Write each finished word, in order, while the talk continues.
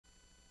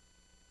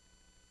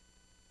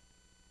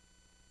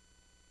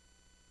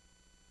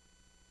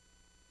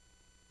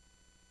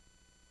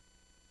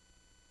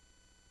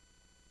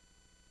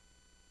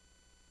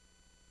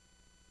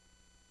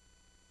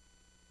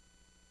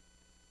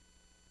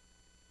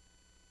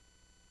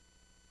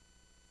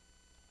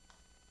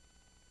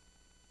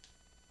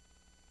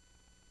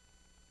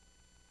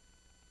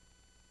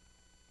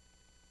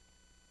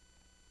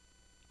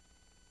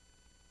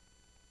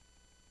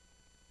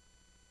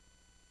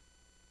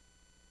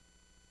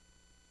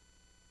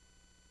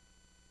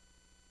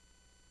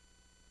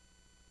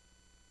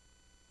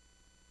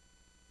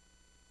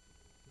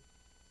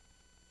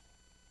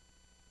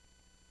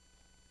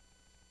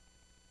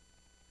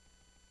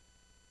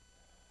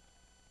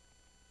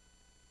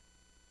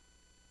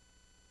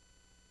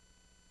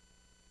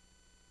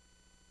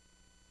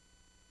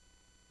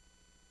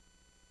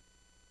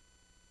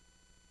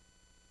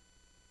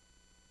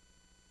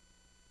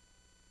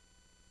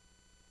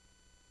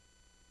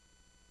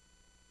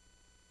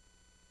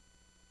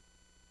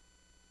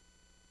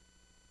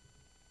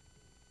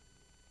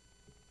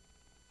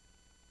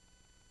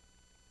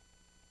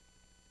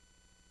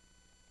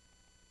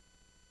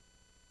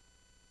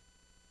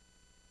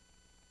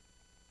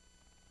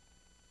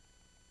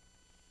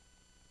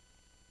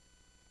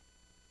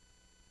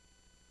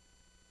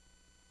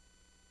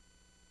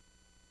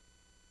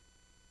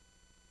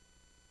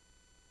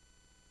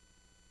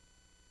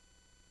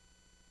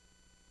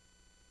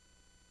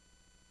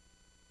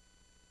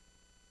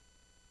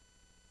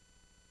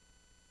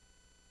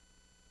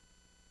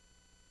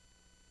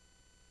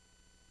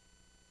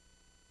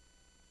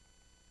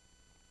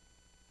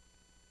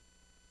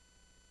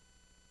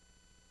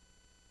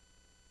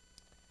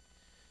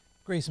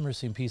Grace and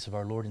mercy and peace of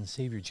our Lord and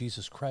Savior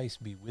Jesus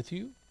Christ be with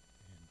you.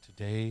 And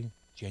today,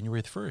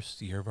 January 1st,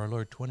 the year of our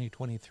Lord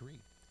 2023.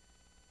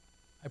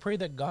 I pray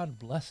that God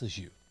blesses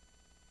you.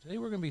 Today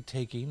we're going to be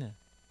taking and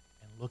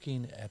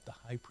looking at the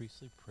high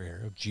priestly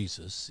prayer of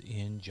Jesus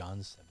in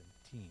John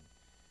 17.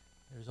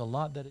 There's a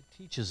lot that it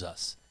teaches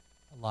us,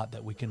 a lot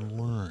that we can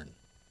learn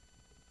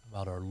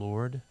about our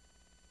Lord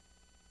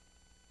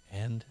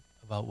and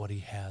about what he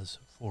has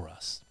for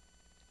us.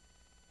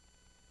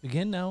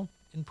 Begin now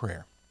in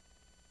prayer.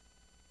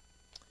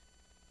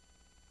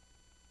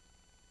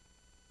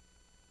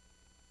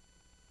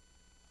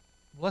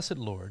 Blessed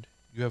Lord,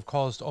 you have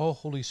caused all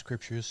holy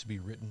scriptures to be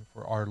written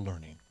for our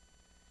learning.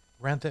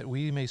 Grant that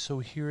we may so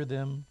hear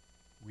them,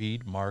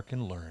 read, mark,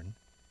 and learn,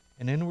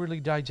 and inwardly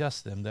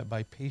digest them, that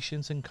by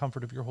patience and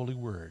comfort of your holy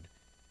word,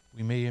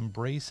 we may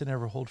embrace and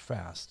ever hold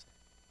fast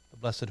the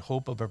blessed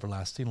hope of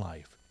everlasting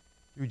life.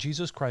 Through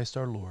Jesus Christ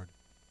our Lord.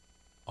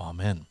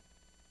 Amen.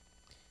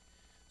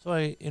 So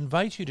I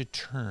invite you to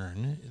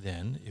turn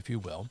then, if you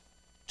will,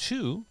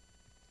 to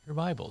your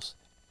Bibles.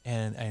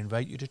 And I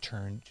invite you to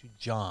turn to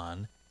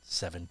John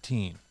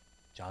 17.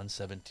 John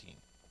 17.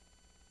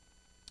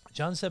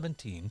 John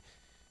 17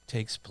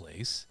 takes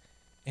place,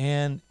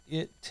 and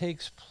it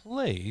takes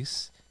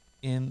place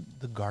in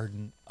the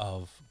Garden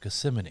of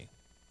Gethsemane.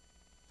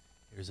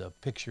 Here's a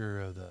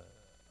picture of the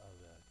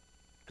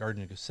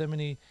Garden of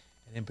Gethsemane,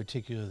 and in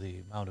particular the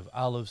Mount of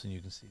Olives, and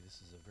you can see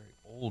this is a very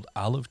old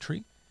olive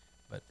tree,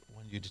 but I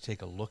want you to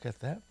take a look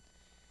at that.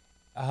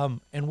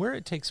 And where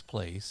it takes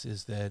place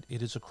is that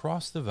it is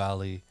across the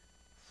valley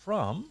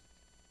from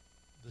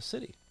the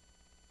city,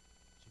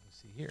 as you can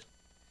see here.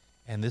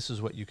 And this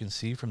is what you can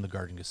see from the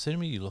Garden of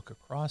Gethsemane. You look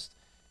across,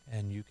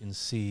 and you can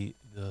see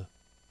the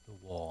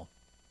wall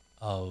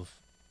of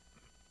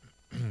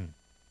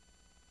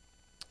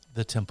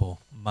the Temple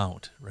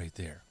Mount right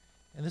there.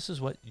 And this is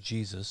what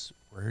Jesus,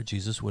 where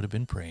Jesus would have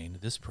been praying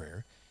this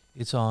prayer.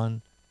 It's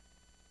on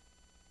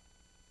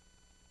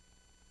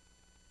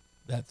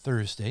that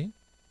Thursday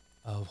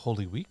of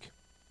Holy Week,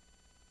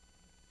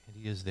 and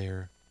he is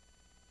there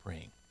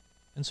praying.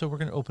 And so we're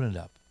going to open it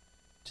up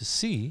to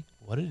see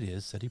what it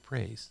is that he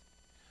prays.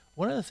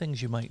 One of the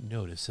things you might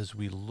notice as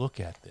we look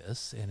at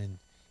this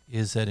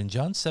is that in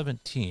John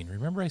 17,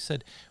 remember I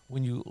said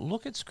when you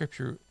look at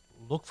Scripture,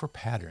 look for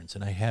patterns.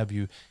 And I have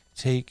you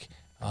take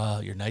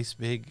your nice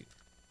big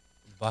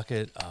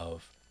bucket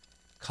of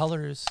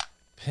colors,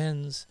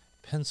 pens,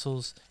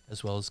 pencils,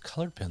 as well as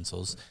colored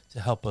pencils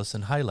to help us,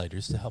 and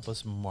highlighters to help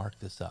us mark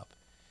this up.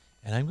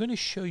 And I'm going to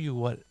show you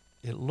what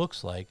it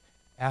looks like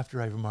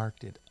after I've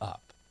marked it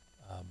up.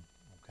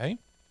 Okay,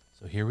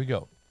 so here we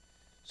go.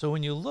 So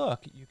when you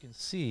look, you can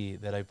see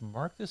that I've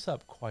marked this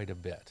up quite a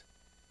bit.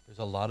 There's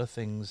a lot of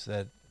things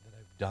that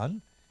I've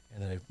done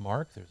and that I've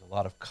marked. There's a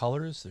lot of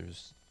colors,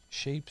 there's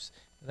shapes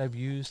that I've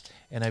used,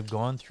 and I've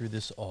gone through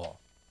this all.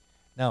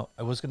 Now,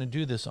 I was going to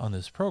do this on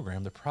this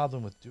program. The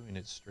problem with doing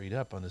it straight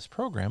up on this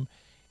program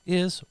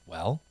is,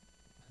 well,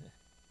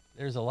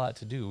 there's a lot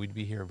to do. We'd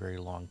be here a very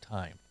long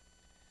time.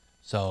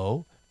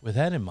 So with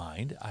that in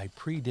mind, I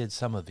pre-did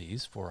some of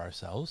these for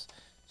ourselves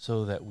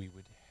so that we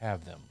would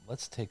have them.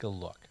 Let's take a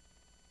look.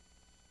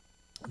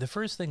 The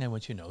first thing I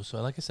want you to know,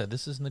 so like I said,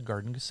 this is in the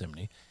Garden of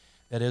Gethsemane,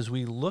 that as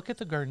we look at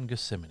the Garden of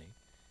Gethsemane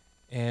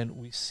and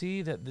we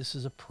see that this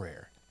is a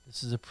prayer.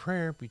 This is a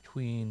prayer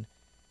between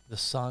the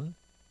Son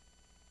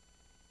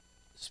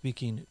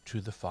speaking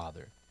to the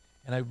Father.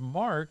 And I've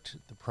marked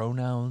the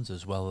pronouns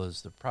as well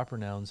as the proper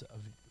nouns of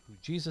who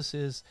Jesus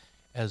is,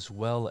 as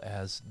well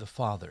as the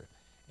Father.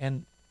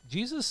 And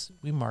Jesus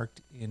we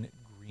marked in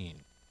green.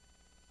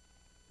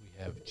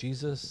 We have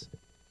Jesus,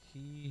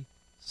 he,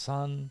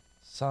 Son,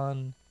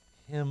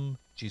 him,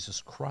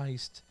 Jesus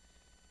Christ.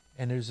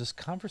 And there's this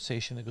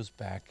conversation that goes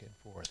back and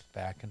forth,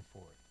 back and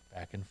forth,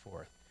 back and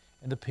forth.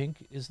 And the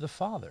pink is the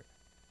Father.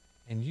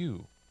 And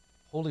you,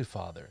 Holy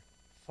Father,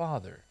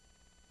 Father,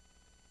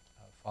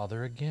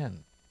 Father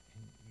again,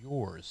 and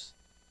yours,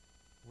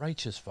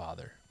 righteous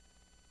Father.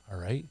 All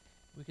right?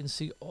 We can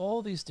see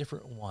all these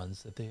different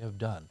ones that they have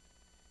done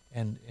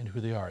and who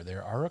they are.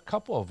 There are a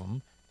couple of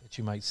them that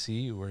you might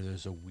see where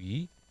there's a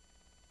we,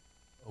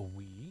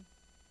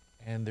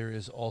 and there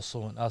is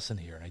also an us in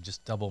here, and I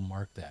just double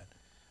marked that.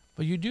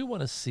 But you do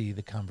want to see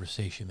the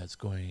conversation that's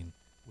going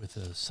with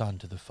the Son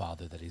to the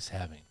Father that he's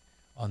having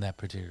on that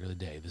particular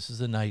day. This is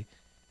the night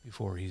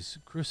before he's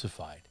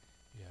crucified.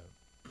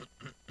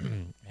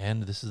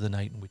 And this is the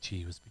night in which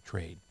he was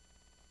betrayed.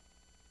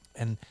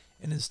 And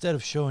instead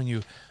of showing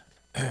you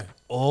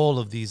all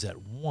of these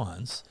at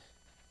once,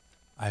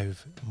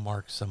 I've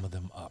marked some of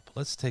them up.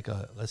 Let's take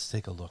a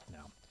look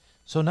now.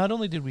 So not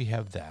only did we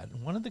have that,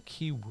 one of the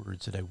key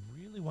words that I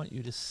really want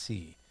you to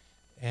see,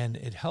 and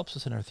it helps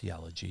us in our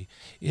theology,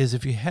 is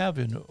if you have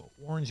an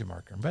orange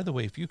marker. And by the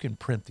way, if you can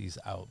print these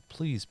out,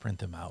 please print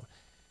them out.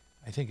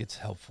 I think it's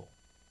helpful.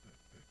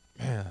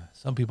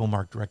 Some people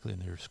mark directly in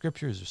their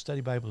scriptures or study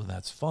Bibles, and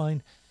that's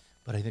fine.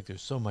 But I think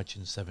there's so much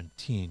in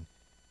 17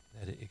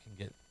 that you can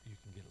get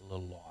a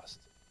little lost.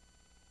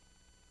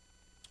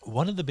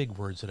 One of the big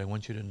words that I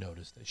want you to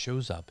notice that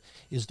shows up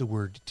is the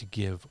word to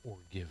give or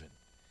given.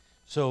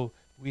 So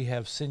we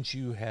have, since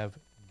you have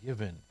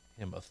given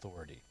him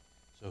authority.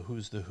 So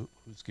who's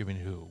giving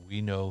who?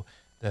 We know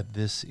that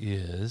this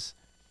is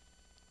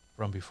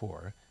from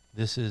before.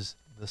 This is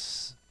the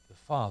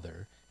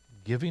Father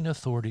giving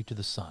authority to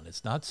the Son.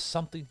 It's not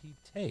something he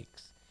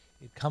takes.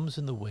 It comes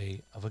in the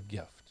way of a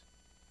gift.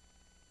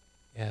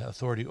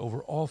 Authority over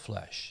all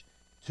flesh.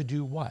 To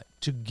do what?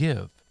 To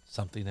give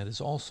something that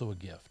is also a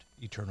gift,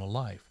 eternal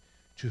life,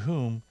 to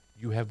whom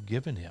you have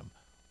given him.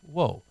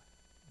 Whoa.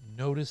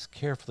 Notice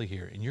carefully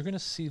here, and you're going to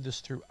see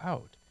this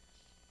throughout,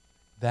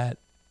 that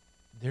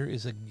there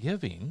is a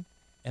giving,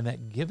 and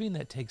that giving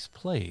that takes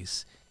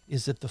place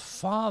is that the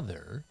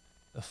Father,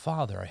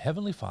 our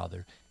Heavenly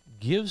Father,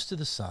 gives to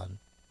the Son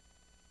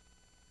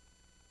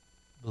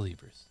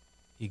believers.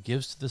 He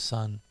gives to the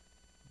Son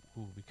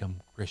who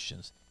become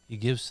Christians. He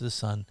gives to the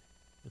Son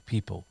the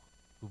people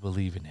who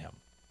believe in him,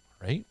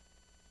 right?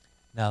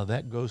 Now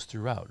that goes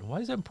throughout. And why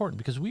is that important?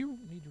 Because we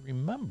need to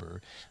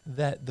remember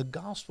that the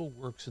gospel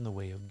works in the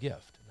way of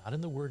gift, not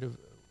in the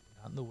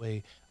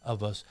way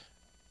of us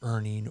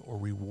earning or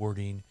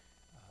rewarding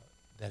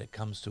that it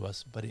comes to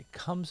us, but it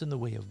comes in the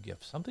way of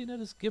gift, something that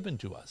is given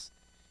to us.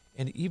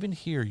 And even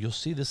here, you'll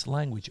see this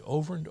language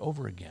over and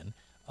over again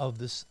of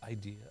this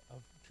idea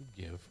of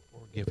to give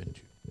or given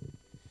to.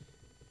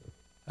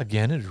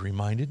 Again, it is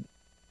reminded,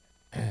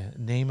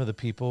 name of the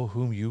people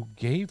whom you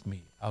gave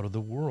me out of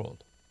the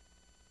world,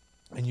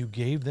 and you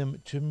gave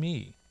them to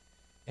me,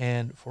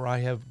 and for I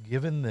have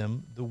given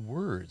them the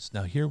words.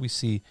 Now here we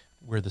see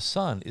where the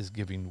Son is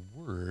giving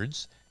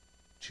words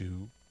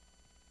to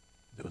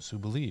those who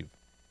believe,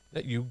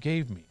 that you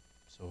gave me.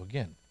 So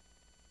again,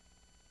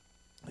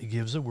 he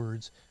gives the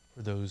words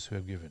for those who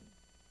have given.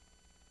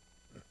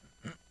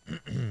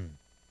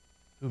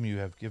 Whom you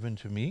have given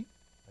to me,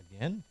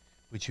 again,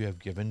 which you have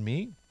given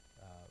me.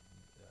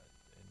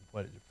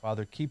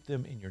 Father, keep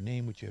them in your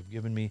name, which you have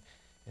given me.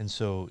 And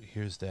so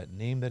here's that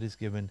name that is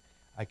given.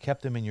 I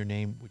kept them in your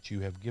name, which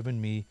you have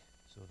given me.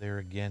 So there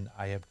again,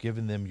 I have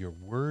given them your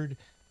word.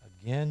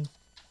 Again,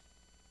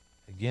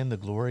 the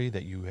glory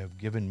that you have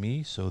given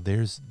me. So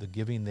there's the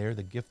giving there.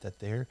 The gift that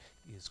there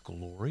is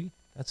glory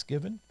that's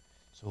given.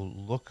 So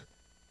look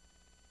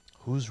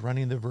who's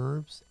running the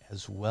verbs,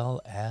 as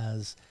well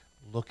as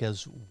look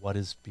as what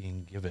is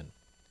being given.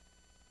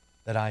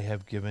 That I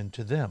have given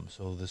to them.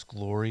 So this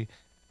glory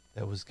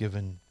that was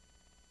given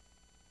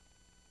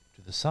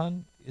to the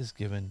Son is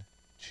given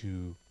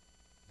to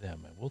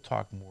them. And we'll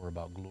talk more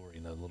about glory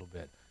in a little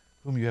bit.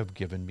 Whom you have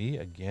given me,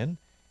 again,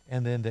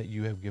 and then that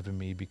you have given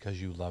me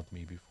because you loved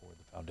me before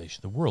the foundation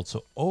of the world.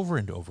 So over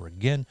and over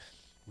again,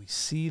 we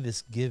see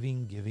this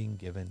giving, given,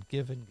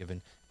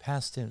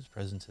 past tense,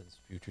 present tense,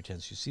 future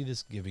tense. You see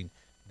this giving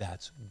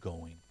that's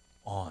going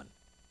on.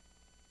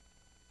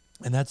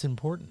 And that's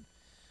important.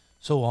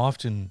 So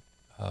often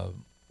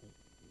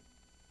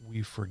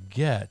we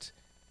forget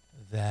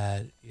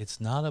that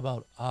it's not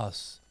about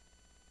us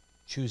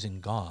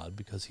choosing God,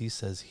 because he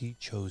says he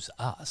chose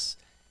us.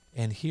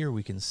 And here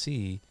we can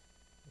see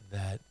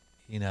that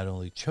he not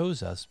only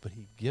chose us, but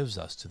he gives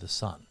us to the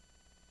Son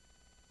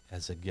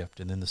as a gift.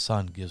 And then the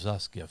Son gives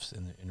us gifts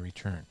in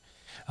return.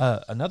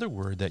 Another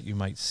word that you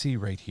might see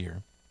right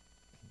here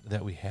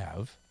that we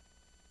have.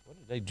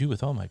 What did I do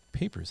with all my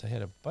papers? I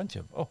had a bunch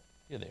of, oh,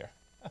 here they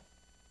are.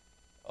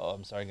 Oh,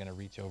 I'm sorry, I'm going to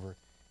reach over,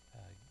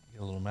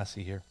 get a little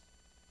messy here.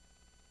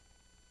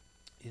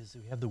 Is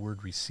we have the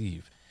word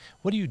receive.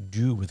 What do you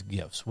do with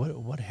gifts?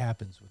 What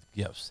happens with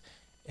gifts?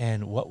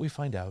 And what we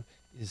find out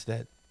is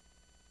that,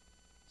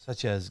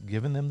 such as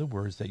given them the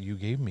words that you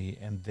gave me,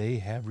 and they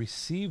have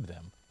received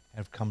them,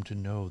 have come to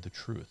know the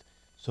truth.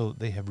 So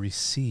they have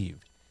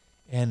received.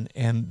 And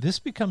this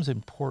becomes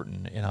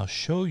important, and I'll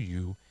show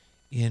you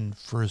in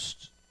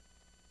first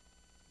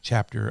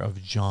chapter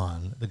of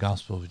John, the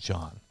Gospel of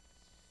John,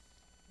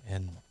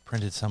 and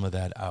printed some of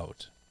that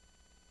out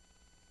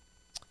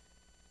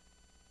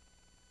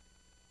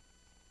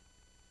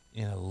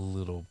in a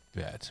little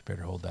bit.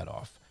 Better hold that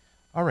off.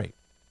 All right.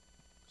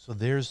 So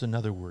there's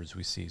another words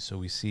we see. So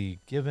we see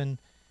given,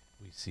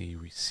 we see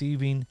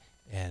receiving,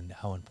 and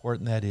how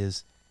important that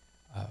is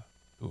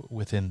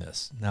within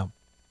this. Now,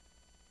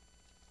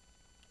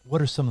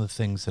 what are some of the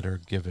things that are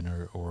given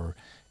or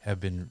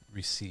have been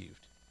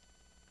received?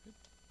 Good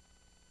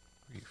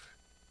grief.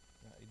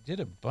 I did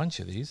a bunch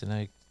of these, and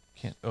I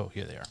can't. Oh,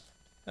 here they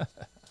are.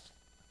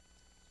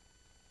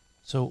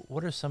 So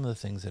what are some of the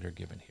things that are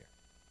given here?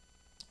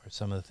 Or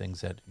some of the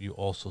things that you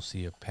also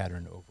see a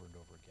pattern over and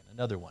over again?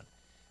 Another one.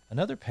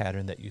 Another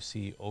pattern that you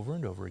see over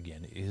and over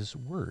again is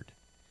word.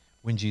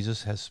 When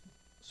Jesus has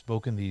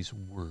spoken these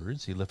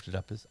words, he lifted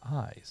up his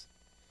eyes.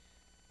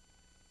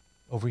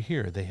 Over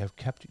here, they have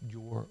kept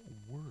your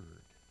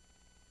word.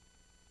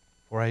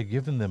 For I have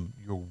given them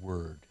your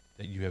word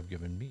that you have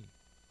given me,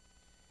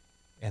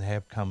 and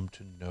have come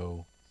to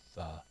know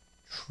the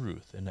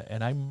truth.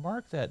 And I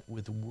mark that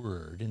with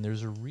word, and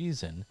there's a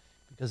reason,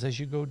 because as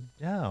you go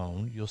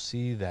down, you'll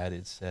see that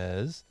it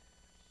says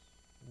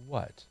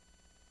what?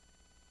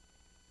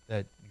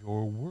 that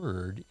your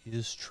word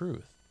is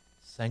truth.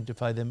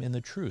 Sanctify them in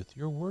the truth.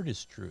 Your word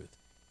is truth.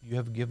 You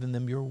have given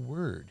them your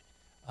word.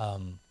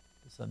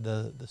 So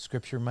the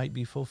scripture might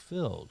be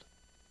fulfilled.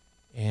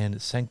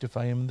 And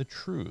sanctify them in the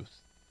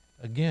truth.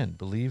 Again,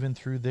 believe in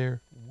through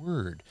their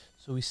word.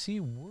 So we see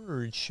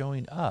words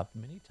showing up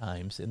many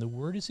times, and the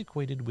word is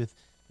equated with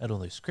not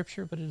only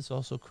scripture, but it is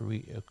also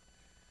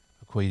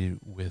equated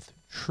with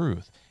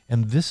truth.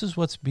 And this is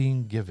what's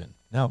being given.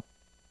 Now,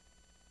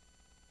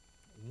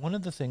 one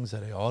of the things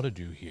that I ought to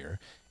do here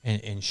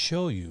and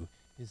show you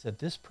is that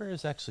this prayer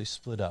is actually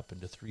split up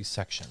into 3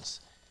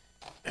 sections.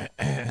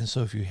 And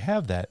so if you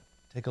have that,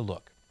 take a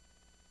look.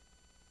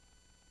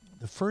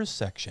 The first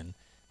section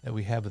that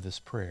we have of this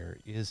prayer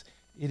is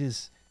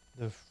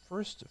the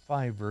first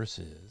 5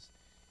 verses.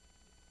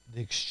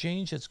 The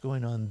exchange that's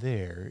going on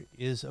there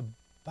is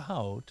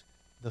about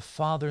the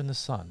Father and the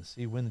Son.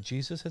 See, when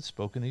Jesus had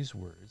spoken these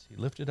words, he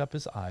lifted up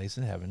his eyes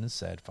in heaven and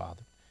said,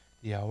 Father,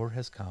 the hour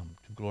has come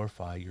to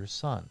glorify your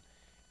Son,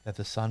 that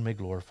the Son may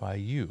glorify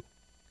you.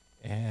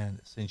 And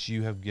since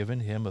you have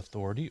given him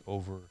authority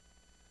over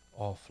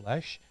all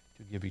flesh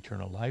to give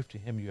eternal life to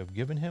him you have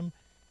given him,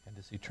 and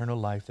this eternal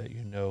life that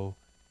you know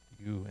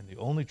you and the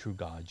only true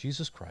God,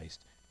 Jesus Christ,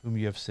 whom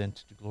you have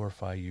sent to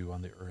glorify you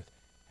on the earth,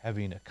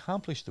 having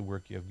accomplished the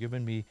work you have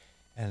given me,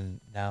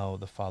 and now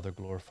the Father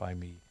glorify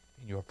me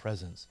in your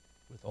presence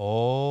with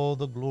all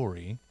the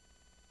glory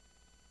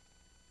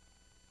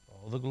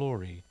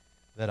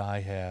that I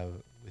have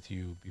with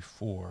you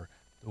before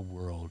the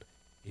world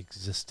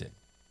existed.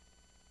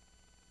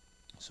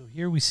 So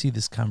here we see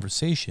this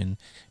conversation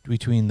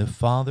between the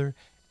Father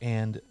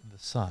and the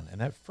Son.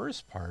 And that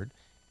first part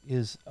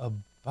is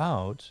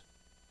about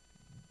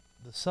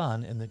the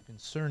Son and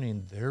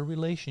concerning their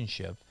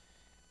relationship,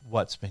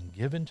 what's been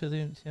given to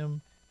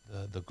him,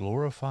 the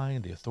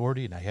glorifying, the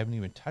authority, and I haven't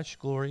even touched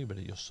glory, but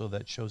so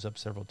that shows up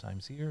several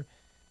times here.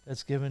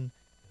 That's given,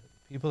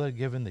 people that are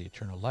given, the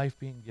eternal life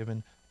being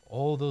given,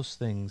 all those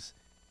things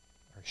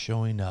are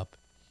showing up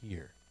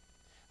here.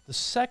 The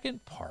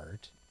second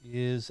part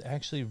is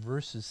actually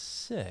verses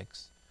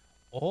 6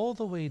 all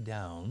the way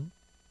down,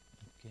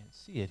 you can't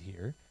see it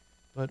here,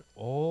 but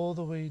all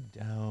the way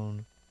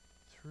down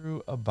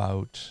through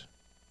about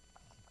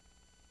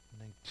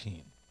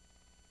 19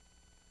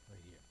 right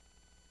here.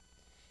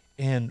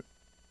 And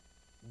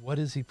what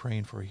is he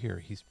praying for here?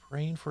 He's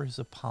praying for his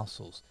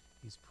apostles.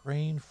 He's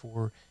praying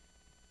for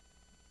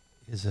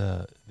his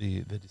the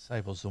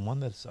disciples, the one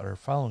that are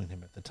following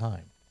him at the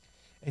time.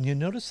 And you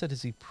notice that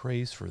as he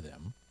prays for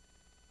them,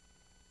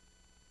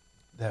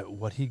 that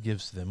what he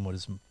gives to them,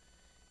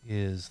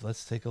 is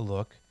let's take a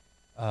look,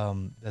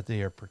 that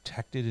they are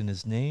protected in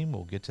his name.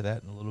 We'll get to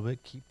that in a little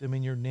bit. Keep them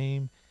in your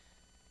name.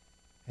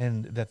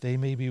 And that they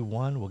may be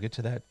one. We'll get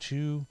to that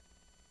too.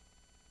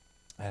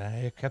 And I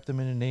have kept them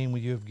in a name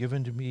you have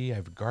given to me.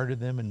 I've guarded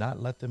them and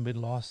not let them be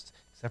lost,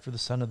 except for the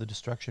son of the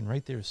destruction.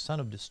 Right there, son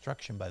of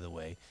destruction, by the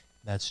way.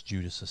 That's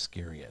Judas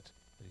Iscariot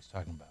that he's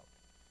talking about.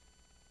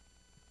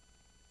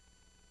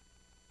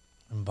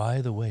 And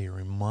by the way, a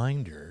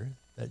reminder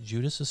that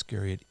Judas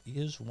Iscariot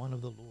is one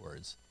of the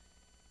Lord's.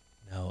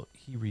 Now,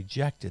 he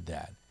rejected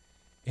that.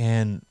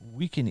 And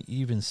we can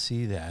even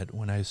see that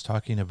when I was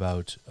talking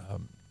about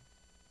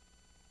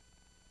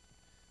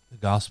the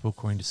Gospel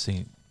according to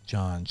St.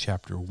 John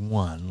chapter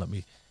 1. Let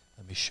me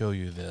show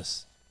you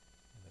this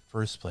in the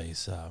first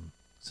place,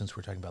 since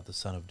we're talking about the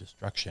son of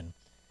destruction.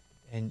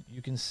 And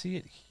you can see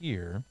it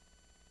here.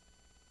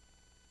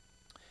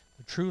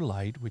 The true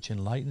light, which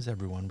enlightens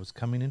everyone, was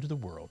coming into the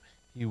world.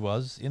 He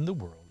was in the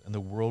world, and the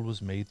world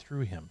was made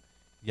through him.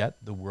 Yet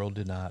the world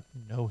did not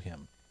know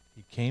him.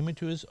 He came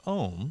into his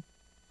own,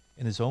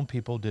 and his own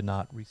people did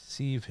not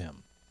receive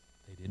him.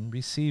 They didn't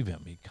receive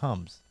him. He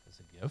comes as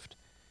a gift.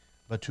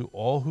 But to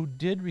all who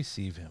did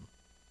receive him,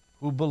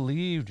 who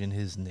believed in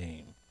his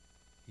name,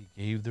 he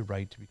gave the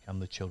right to become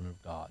the children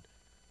of God,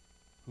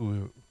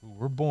 who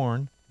were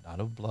born not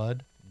of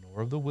blood,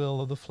 nor of the will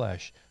of the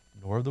flesh,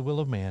 nor of the will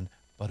of man,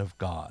 but of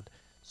God.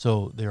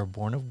 So they are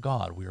born of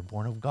God. We are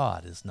born of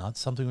God. It's not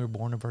something we're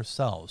born of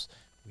ourselves.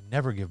 We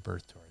never give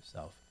birth to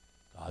ourselves.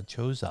 God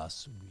chose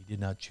us. We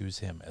did not choose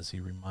him, as he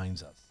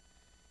reminds us.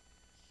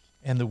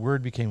 And the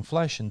Word became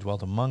flesh and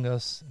dwelt among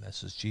us. And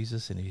this is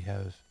Jesus, and we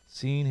have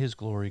seen his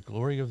glory,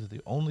 glory of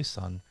the only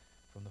Son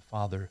from the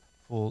Father,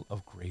 full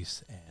of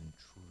grace and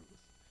truth.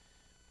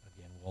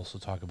 Again, we'll also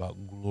talk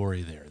about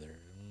glory there.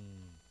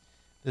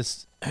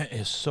 This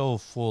is so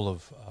full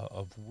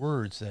of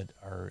words that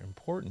are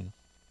important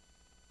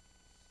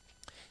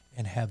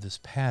and have this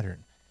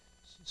pattern.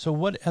 So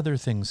what other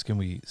things can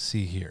we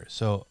see here?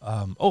 So,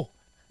 I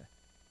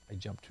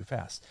jumped too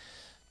fast.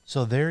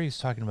 So there he's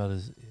talking about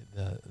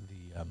the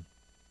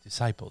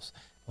disciples.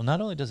 Well, not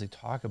only does he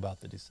talk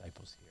about the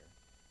disciples here,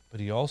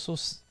 but he also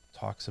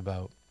talks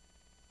about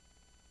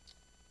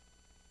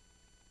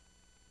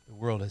the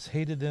world has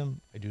hated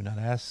them. I do not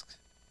ask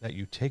that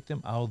you take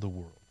them out of the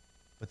world,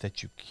 but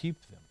that you keep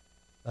them,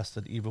 lest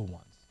the evil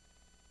ones,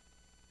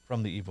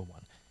 from the evil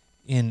one.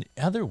 In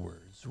other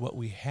words, what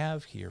we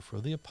have here for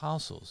the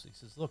apostles, he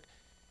says, look,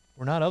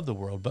 we're not of the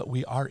world, but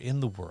we are in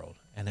the world.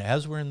 And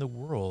as we're in the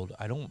world,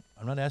 I'm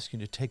not asking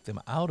you to take them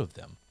out of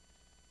them.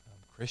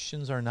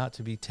 Christians are not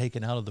to be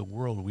taken out of the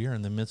world. We are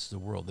in the midst of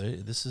the world.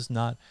 This is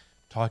not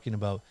talking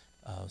about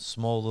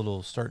small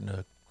little starting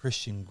a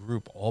Christian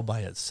group all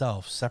by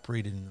itself,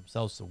 separating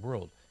themselves from the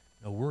world.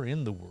 No, we're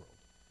in the world.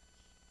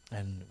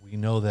 And we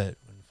know that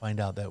and find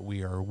out that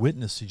we are a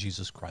witness to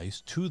Jesus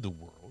Christ to the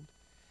world.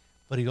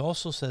 But he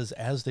also says,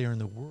 as they are in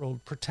the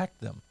world,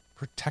 protect them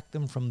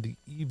from the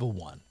evil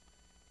one.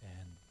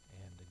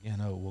 And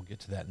again, we'll get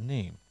to that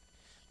name.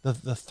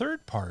 The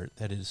third part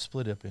that is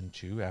split up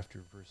into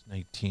after verse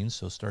 19,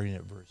 so starting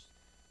at verse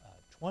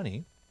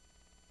 20,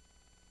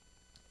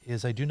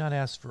 is I do not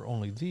ask for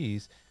only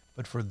these,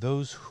 but for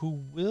those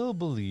who will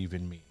believe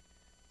in me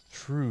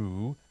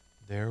through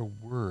their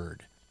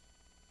word.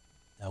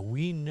 Now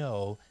we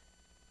know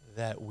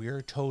that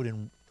we're told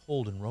in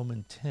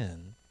Romans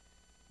 10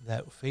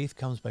 that faith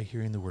comes by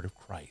hearing the word of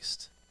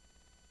Christ.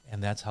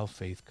 And that's how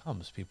faith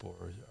comes. People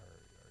are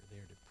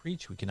there to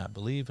preach. We cannot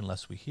believe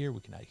unless we hear. We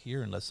cannot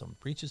hear unless someone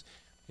preaches.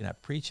 We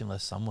cannot preach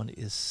unless someone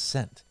is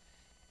sent.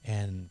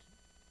 And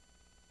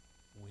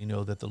we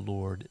know that the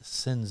Lord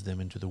sends them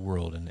into the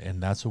world.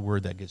 And that's a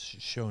word that gets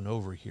shown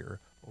over here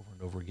over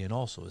and over again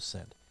also is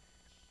sent.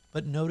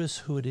 But notice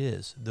who it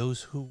is.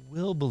 Those who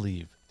will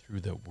believe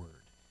through the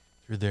word,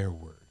 through their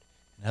word.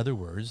 In other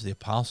words, the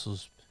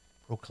apostles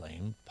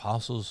proclaim,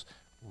 apostles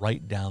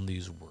write down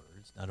these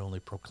words, not only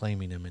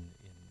proclaiming them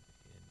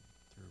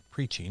through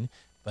preaching,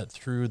 but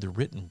through the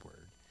written word.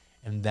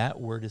 And that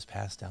word is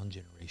passed down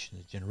generation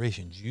to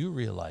generation. Do you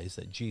realize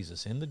that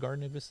Jesus in the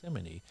Garden of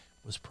Gethsemane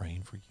was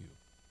praying for you?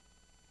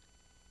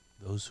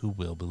 Those who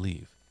will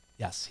believe.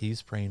 Yes,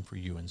 he's praying for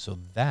you. And so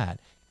that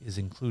is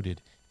included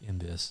in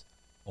this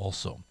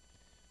also.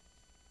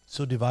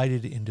 So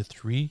divided into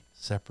three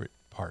separate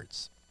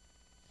parts.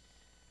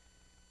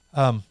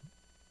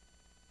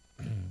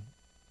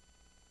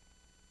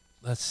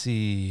 Let's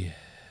see.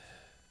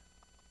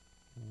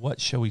 What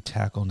shall we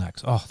tackle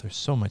next? Oh, there's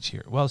so much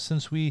here. Well,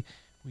 since we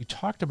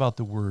talked about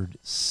the word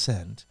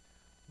sent,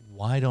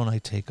 why don't I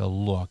take a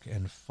look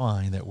and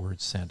find that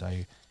word sent?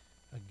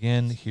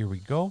 Again, here we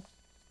go.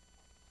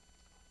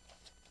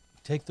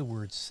 Take the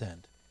word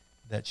sent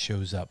that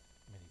shows up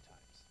many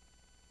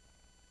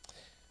times.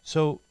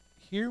 So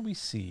here we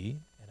see,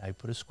 and I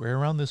put a square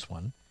around this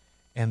one,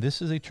 and this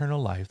is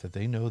eternal life, that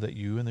they know that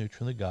you and the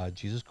eternal God,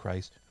 Jesus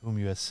Christ, whom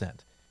you have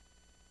sent.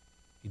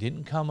 He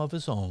didn't come of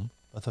his own,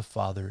 but the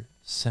Father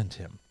sent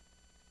him.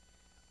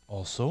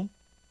 Also,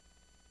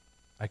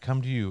 I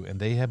come to you, and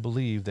they have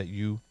believed that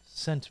you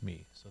sent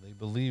me. So they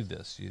believe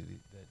this,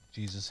 that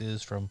Jesus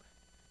is from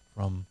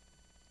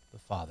the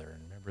Father.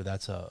 And remember,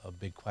 that's a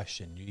big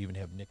question. You even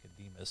have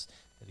Nicodemus,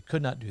 that he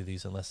could not do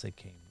these unless they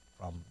came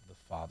from the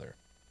Father.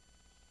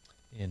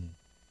 In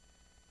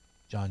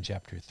John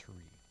chapter 3.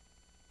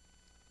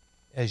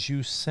 As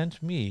you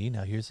sent me,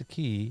 now here's the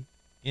key,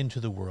 into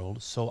the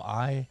world, so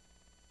I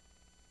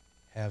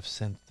have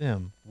sent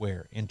them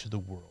where? Into the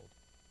world.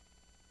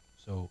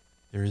 So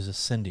there is a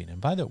sending.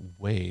 And by the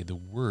way, the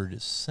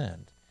word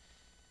sent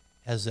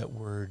has that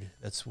word,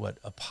 that's what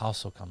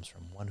apostle comes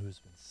from, one who's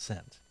been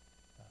sent.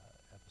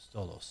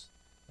 Apostolos,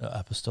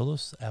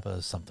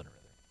 something or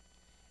other.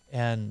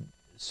 And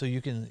so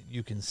you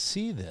can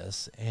see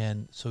this,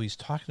 and so he's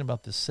talking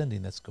about the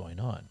sending that's going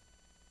on.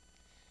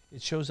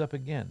 It shows up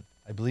again.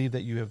 I believe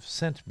that you have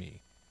sent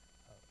me.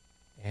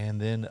 And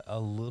then a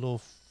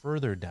little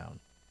further down,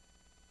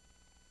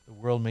 the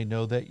world may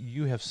know that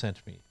you have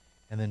sent me.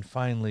 And then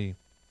finally,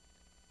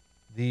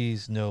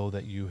 these know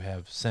that you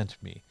have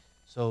sent me.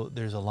 So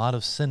there's a lot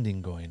of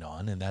sending going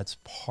on, and that's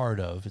part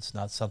of, it's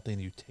not something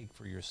you take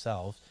for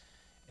yourself,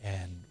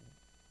 and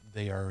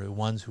they are the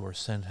ones who are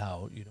sent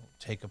out. You don't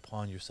take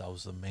upon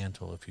yourselves the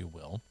mantle, if you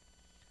will.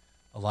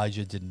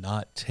 Elisha did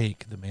not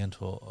take the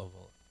mantle of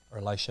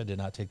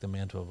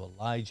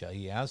Elijah.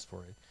 He asked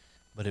for it,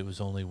 but it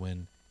was only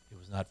when it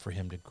was not for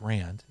him to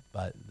grant,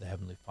 but the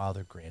Heavenly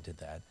Father granted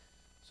that,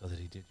 so that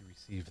he did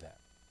receive that.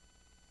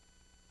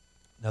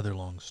 Another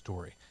long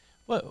story.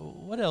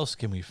 What else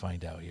can we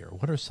find out here?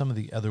 What are some of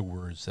the other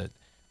words that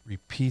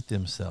repeat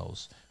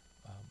themselves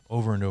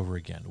over and over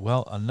again?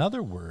 Well,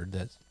 another word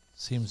that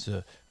seems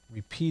to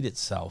repeat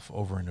itself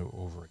over and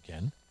over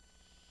again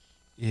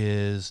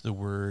is the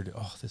word,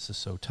 oh, this is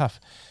so tough,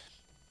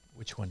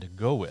 which one to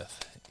go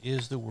with,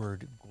 is the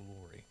word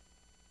glory,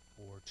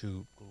 or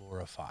to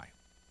glorify.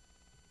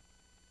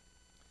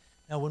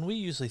 Now, when we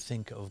usually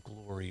think of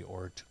glory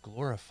or to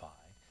glorify,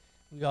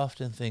 we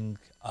often think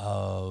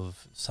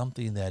of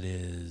something that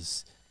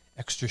is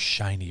extra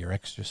shiny or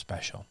extra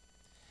special.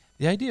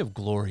 The idea of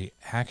glory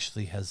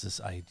actually has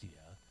this idea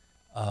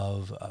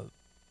of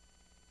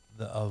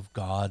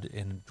God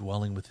and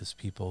dwelling with his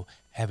people,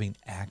 having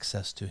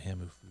access to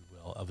him, if we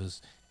will, of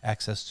his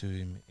access to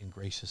him in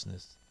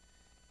graciousness.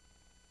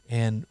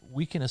 And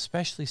we can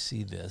especially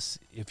see this,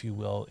 if you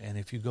will, and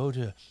if you go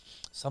to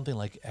something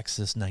like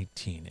Exodus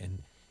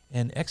 19,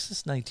 and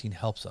Exodus 19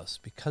 helps us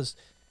because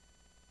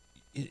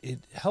it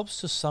helps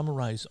to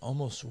summarize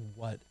almost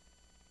what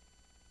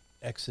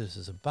Exodus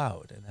is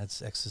about, and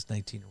that's Exodus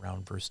 19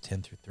 around verse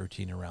 10 through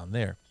 13 around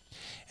there.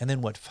 And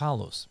then what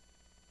follows?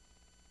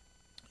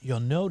 You'll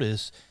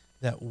notice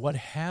that what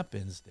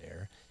happens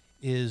there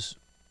is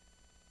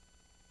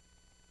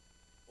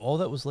all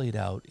that was laid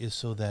out is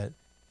so that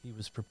he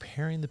was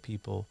preparing the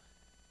people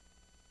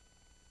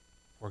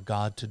for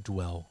God to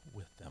dwell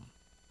with them.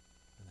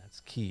 And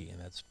that's key,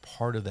 and that's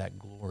part of that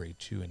glory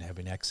too, and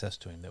having access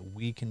to him, that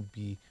we can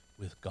be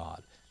with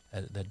God,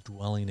 that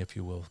dwelling, if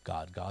you will, with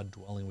God, God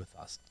dwelling with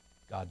us,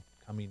 God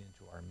coming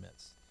into our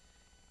midst.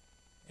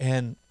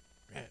 And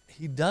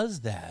he does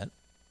that.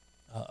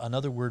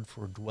 Another word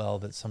for dwell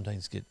that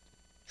sometimes get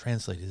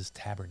translated is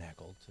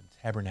tabernacle. To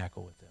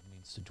tabernacle with them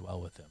means to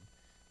dwell with them.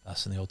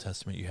 Thus, in the Old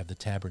Testament, you have the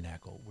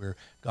tabernacle, where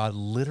God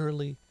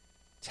literally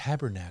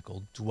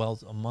tabernacled,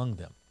 dwelt among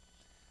them.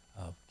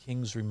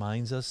 Kings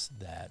reminds us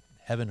that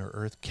heaven or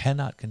earth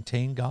cannot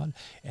contain God,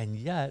 and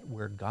yet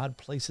where God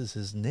places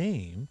his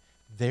name,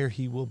 there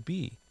he will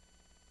be,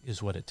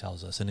 is what it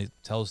tells us. And it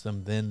tells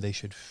them then they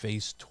should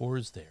face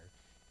towards there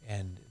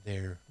and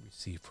there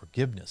receive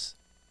forgiveness.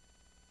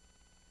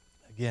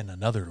 Again,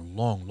 another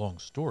long, long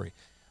story.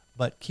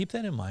 But keep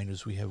that in mind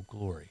as we have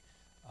glory.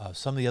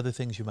 Some of the other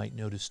things you might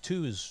notice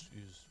too is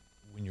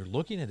when you're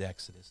looking at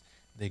Exodus,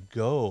 they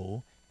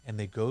go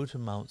to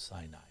Mount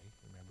Sinai.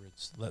 Remember,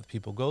 it's let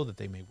people go that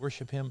they may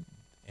worship him.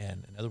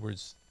 And in other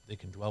words, they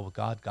can dwell with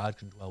God. God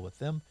can dwell with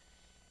them.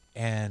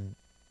 And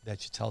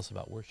that should tell us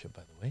about worship,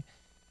 by the way.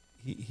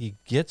 He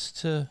gets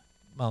to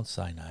Mount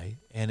Sinai,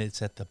 and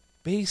it's at the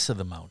base of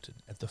the mountain,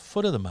 at the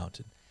foot of the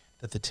mountain,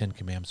 that the Ten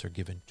Commandments are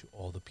given to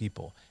all the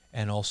people,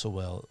 and also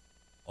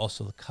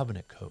the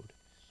covenant code.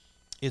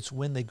 It's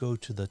when they go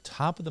to the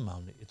top of the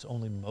mountain, it's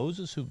only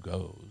Moses who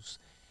goes,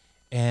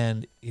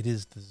 and it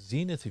is the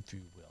zenith, if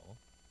you will,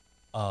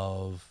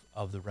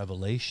 of the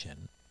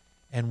revelation.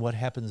 And what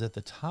happens at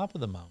the top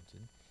of the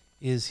mountain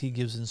is he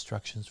gives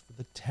instructions for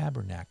the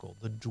tabernacle,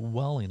 the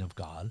dwelling of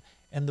God,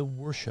 and the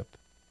worship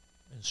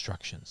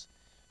instructions.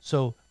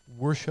 So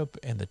worship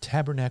and the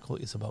tabernacle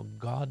is about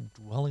God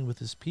dwelling with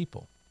his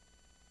people.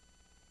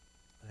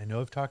 And I know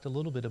I've talked a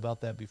little bit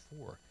about that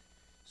before.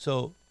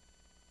 So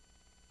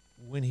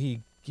when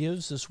he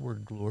gives this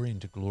word glory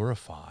and to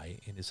glorify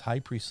in his high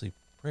priestly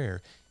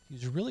prayer,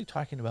 he's really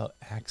talking about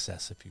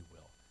access, if you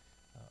will,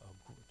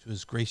 to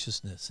his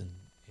graciousness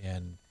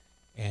and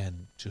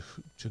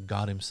to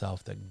God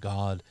himself, that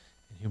God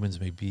and humans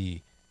may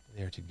be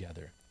there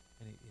together.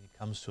 And he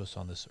comes to us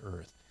on this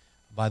earth.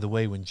 By the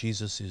way, when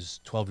Jesus is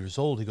 12 years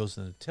old, he goes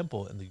in the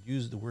temple, and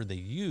the word they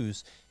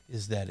use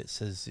is that it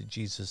says that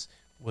Jesus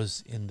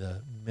was in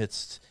the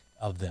midst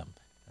of them.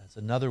 That's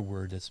another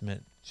word that's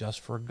meant just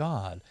for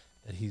God,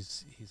 that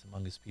he's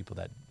among his people,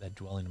 that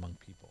dwelling among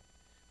people.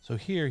 So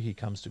here he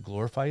comes to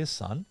glorify his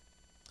Son,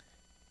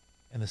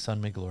 and the Son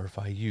may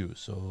glorify you.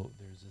 So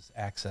there's this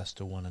access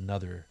to one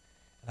another.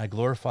 And I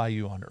glorify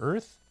you on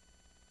earth,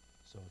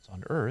 so it's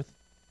on earth,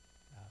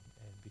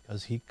 and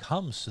because he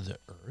comes to the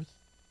earth,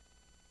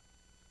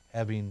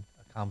 having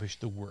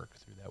accomplished the work,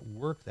 through that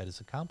work that is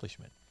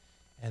accomplishment,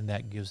 and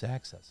that gives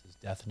access. His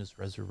death and his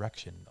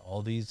resurrection,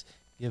 all these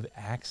give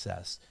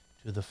access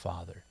to the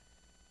Father.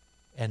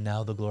 And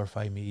now they'll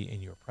glorify me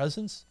in your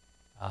presence.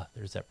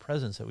 There's that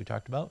presence that we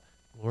talked about,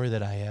 glory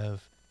that I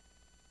have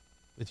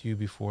with you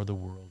before the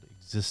world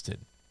existed.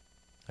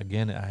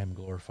 Again, I am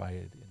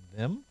glorified in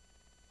them.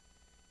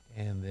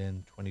 And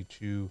then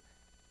 22,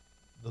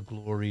 the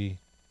glory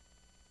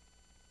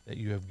that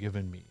you have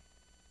given me,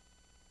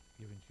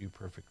 given to you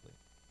perfectly.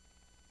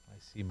 I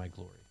see my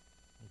glory.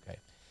 Okay.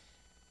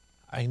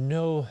 I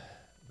know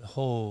the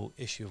whole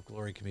issue of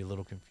glory can be a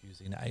little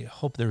confusing. I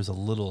hope there's a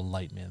little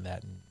enlightenment in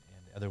that, and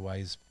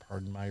otherwise,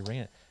 pardon my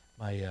rant,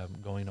 my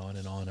going on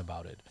and on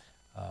about it.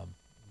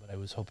 But I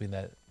was hoping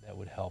that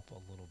would help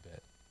a little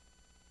bit.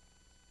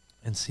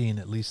 And seeing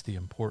at least the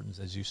importance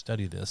as you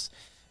study this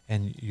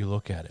and you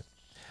look at it.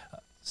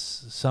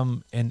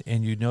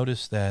 And you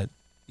notice that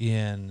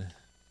in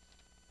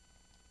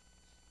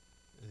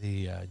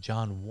the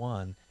John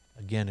 1,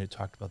 again, it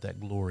talked about that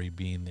glory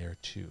being there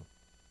too.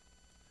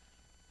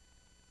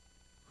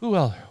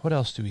 What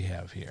else do we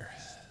have here?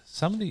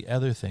 Some of the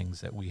other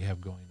things that we have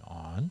going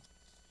on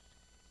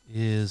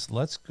is,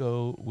 let's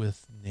go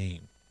with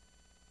name.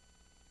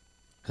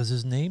 Because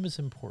his name is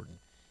important.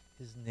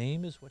 His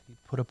name is what he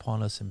put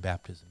upon us in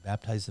baptism.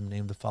 Baptized in the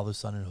name of the Father,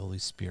 Son, and Holy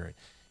Spirit.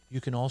 You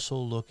can also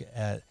look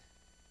at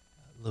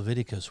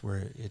Leviticus,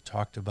 where it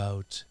talked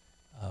about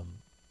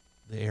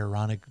the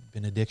Aaronic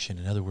benediction.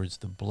 In other words,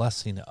 the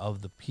blessing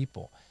of the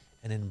people.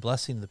 And in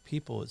blessing the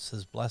people, it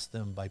says, bless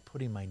them by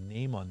putting my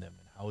name on them.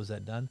 And how is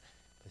that done?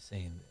 By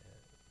saying,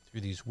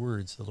 through these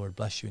words, the Lord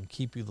bless you and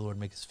keep you. The Lord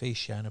make his face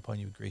shine upon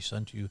you, gracious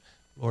unto you.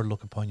 Lord,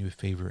 look upon you with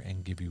favor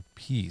and give you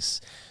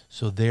peace.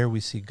 So there we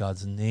see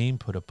God's name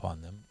put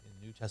upon them. In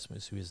the New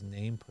Testament, we see his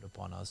name put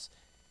upon us,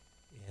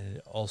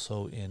 and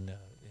also in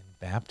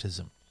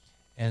baptism.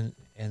 And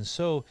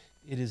so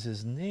it is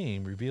his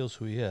name reveals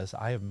who he is.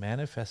 I have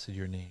manifested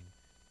your name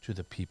to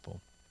the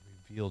people,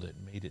 revealed it,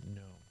 made it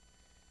known.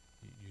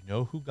 You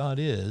know who God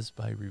is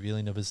by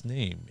revealing of his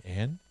name.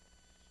 And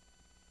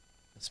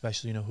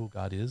especially you know who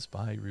God is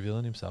by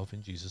revealing himself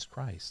in Jesus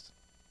Christ.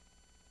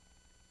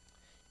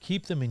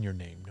 Keep them in your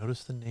name.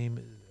 Notice the name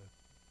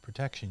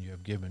protection you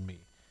have given me,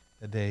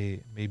 that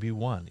they may be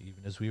one,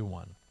 even as we are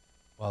one.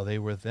 While they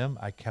were with them,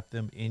 I kept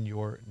them in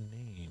your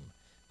name.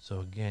 So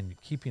again,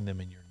 keeping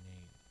them in your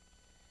name.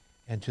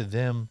 And to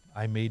them,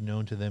 I made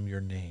known to them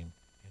your name,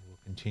 and will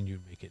continue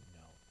to make it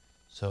known.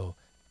 So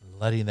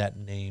letting that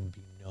name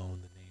be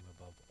known, the name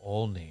above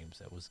all names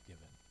that was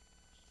given.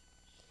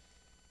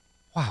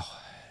 Wow.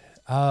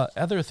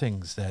 Other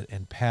things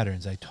and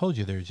patterns, I told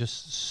you there's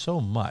just so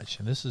much.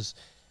 And this is,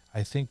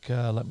 I think,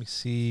 let me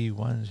see,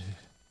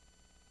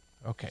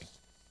 okay.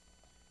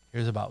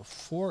 Here's about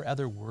 4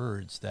 other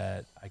words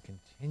that I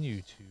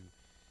continue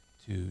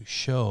to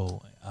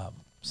show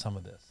some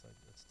of this.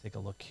 Let's take a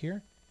look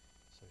here.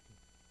 So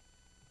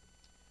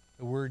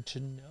the word to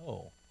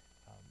know,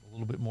 a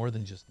little bit more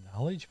than just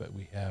knowledge, but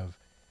we have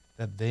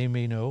that they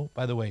may know.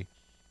 By the way,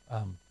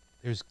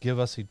 there's give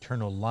us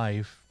eternal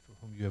life for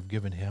whom you have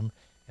given him.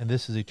 And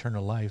this is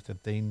eternal life,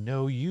 that they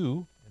know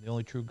you and the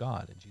only true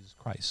God and Jesus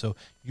Christ. So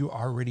you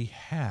already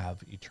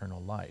have eternal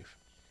life.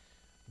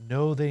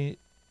 Now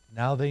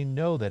they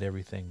know that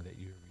everything that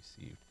you have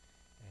received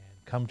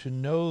and come to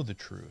know the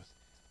truth.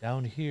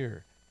 Down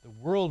here, the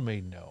world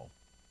may know,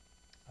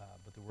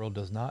 but the world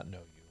does not know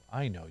you.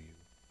 I know you.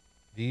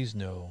 These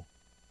know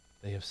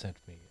they have sent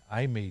me.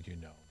 I made you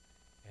known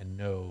and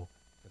know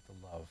that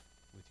the love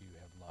with you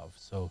have love.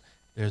 So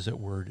there's that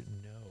word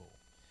know.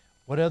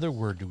 What other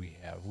word do we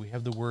have? We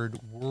have the word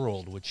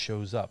world, which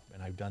shows up,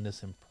 and I've done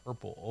this in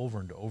purple over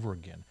and over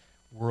again.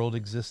 World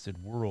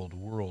existed, world,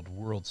 world,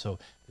 world. So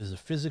there's a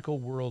physical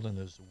world, and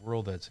there's a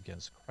world that's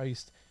against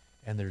Christ,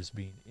 and there's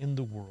being in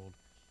the world.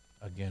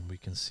 Again, we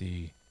can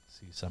see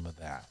some of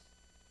that.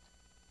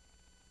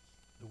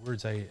 The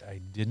words I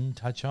didn't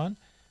touch on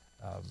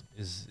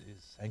is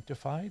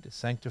sanctified.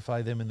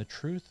 Sanctify them in the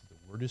truth.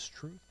 The word is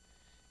truth.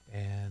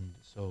 And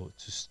so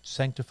to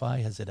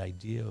sanctify has that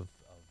idea of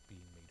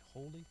being made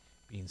holy,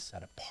 being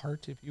set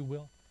apart, if you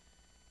will.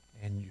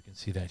 And you can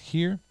see that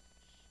here.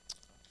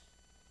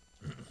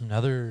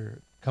 Another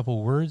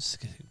couple words,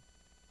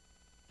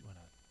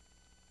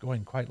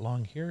 going quite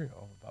long here,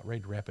 I'm about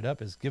ready to wrap it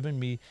up, is given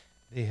me,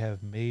 they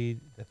have made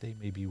that they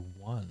may be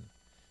one.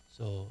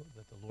 So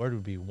that the Lord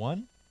would be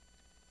one,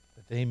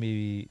 that they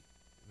may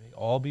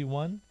all be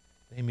one,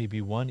 they may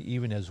be one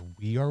even as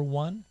we are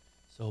one.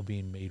 So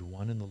being made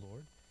one in the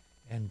Lord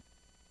and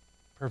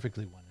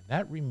perfectly one. And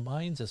that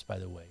reminds us, by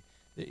the way,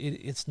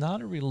 it's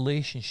not a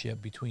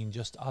relationship between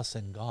just us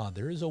and God.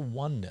 There is a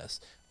oneness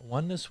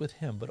with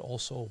him, but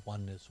also a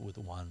oneness with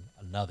one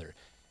another.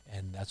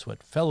 And that's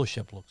what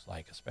fellowship looks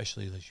like,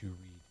 especially as you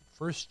read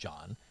 1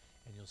 John,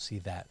 and you'll see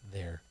that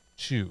there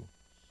too.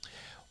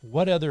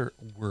 What other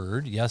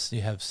word? Yes,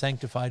 you have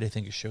sanctified. I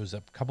think it shows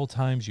up a couple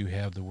times. You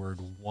have the word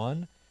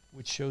one,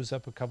 which shows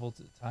up a couple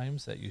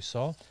times that you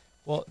saw.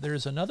 Well,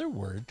 there's another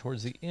word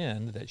towards the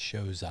end that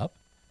shows up.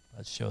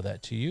 Let's show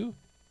that to you.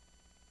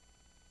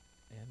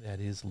 And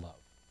that is love.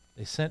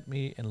 They sent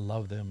me and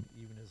loved them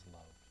even as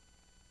loved.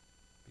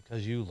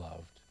 Because you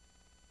loved.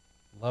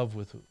 Love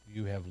with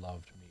you have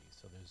loved me.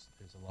 So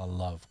there's a lot of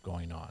love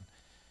going on.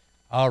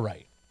 All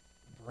right.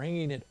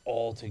 Bringing it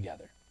all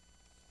together.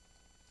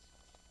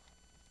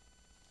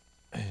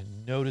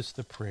 And notice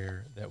the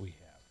prayer that we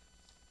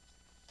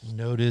have.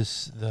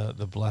 Notice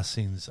the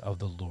blessings of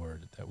the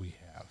Lord that we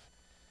have.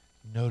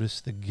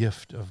 Notice the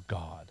gift of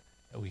God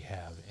that we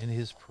have in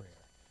his prayer.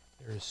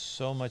 There is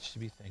so much to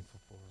be thankful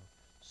for,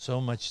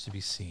 so much to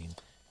be seen,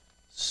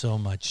 so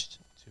much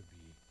to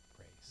be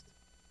praised.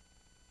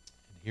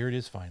 And here it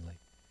is finally.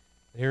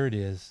 There it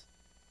is,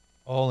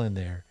 all in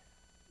there.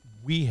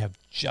 We have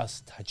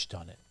just touched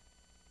on it,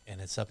 and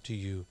it's up to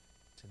you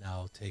to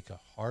now take a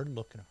hard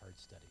look and a hard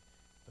study.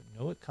 But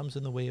know it comes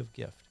in the way of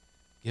gift.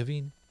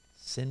 Giving,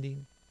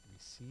 sending,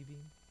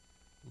 receiving,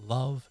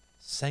 love,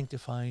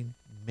 sanctifying,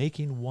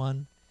 making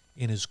one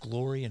in his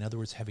glory. In other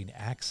words, having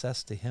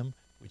access to him,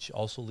 which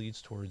also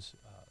leads towards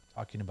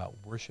talking about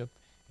worship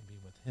and being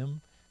with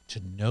him,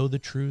 to know the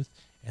truth,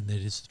 and that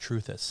it is the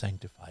truth that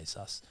sanctifies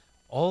us.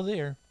 All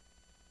there,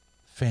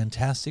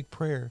 fantastic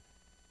prayer,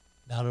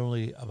 not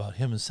only about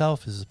him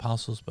himself, his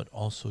apostles, but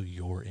also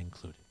you're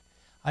included.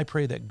 I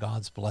pray that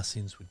God's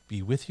blessings would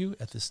be with you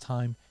at this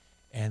time,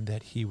 and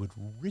that he would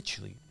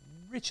richly,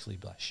 richly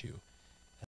bless you